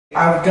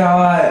I've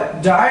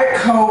got Diet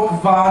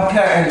Coke,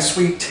 vodka, and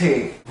sweet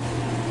tea.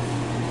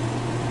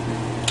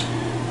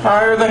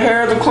 Higher the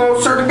hair, the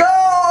closer to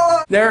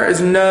God! There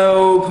is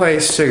no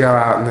place to go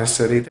out in this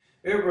city.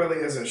 It really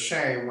is a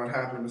shame what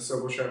happened to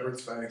Sybil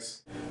Shepherd's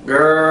face.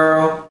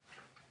 Girl.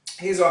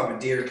 He's off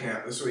at deer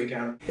camp this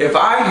weekend. If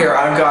I hear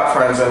I've got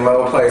friends in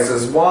low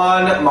places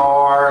one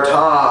more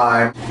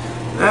time,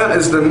 that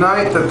is the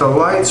night that the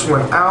lights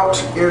went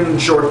out in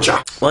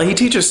Georgia. Well, he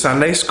teaches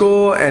Sunday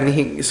school,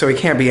 and so he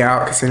can't be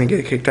out because then he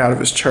get kicked out of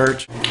his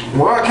church.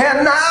 Working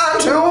 9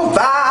 to 5.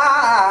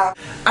 I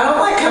don't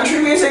like country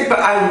music, but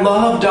I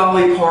love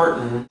Dolly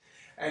Parton.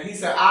 And he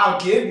said, I'll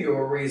give you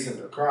a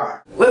reason to cry.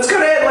 Let's go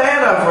to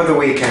Atlanta for the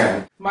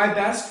weekend. My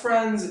best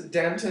friend's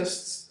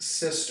dentist's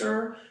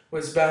sister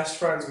was best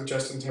friends with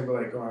Justin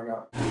Timberlake growing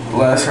up.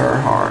 Bless her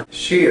heart.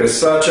 She is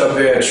such a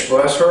bitch.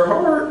 Bless her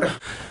heart.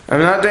 I'm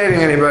not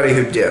dating anybody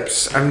who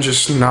dips. I'm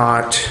just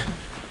not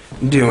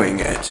doing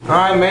it.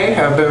 I may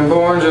have been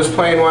born just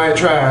plain white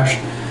trash,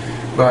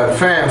 but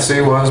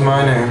fancy was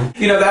my name.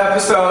 You know that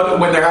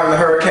episode when they're having the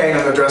hurricane and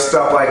they're dressed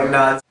up like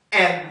nuns?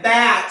 And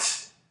that,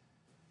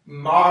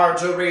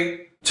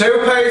 Marjorie,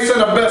 toothpaste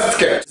and a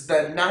biscuit,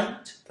 the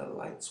night the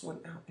lights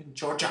went out in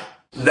Georgia.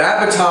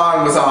 That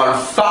baton was on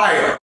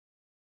fire.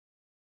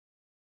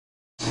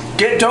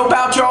 Get dope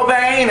out your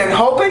vein and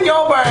hope in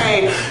your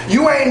brain.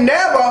 You ain't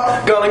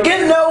never gonna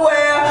get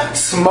nowhere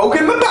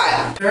smoking the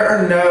pipe. There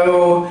are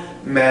no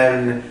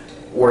men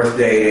worth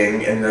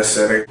dating in this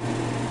city.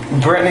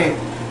 Brittany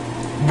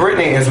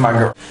is my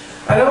girl.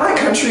 I don't like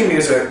country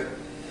music.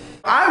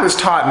 I was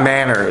taught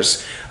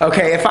manners.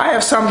 Okay, if I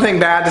have something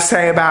bad to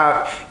say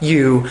about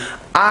you,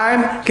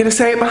 I'm gonna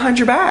say it behind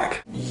your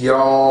back.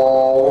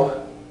 Yo.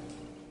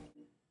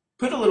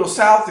 Put a little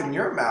south in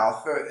your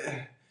mouth.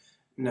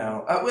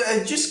 No.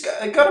 Just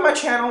go to my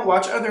channel,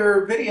 watch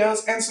other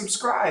videos, and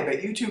subscribe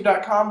at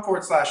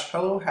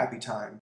youtube.com/hellohappytime.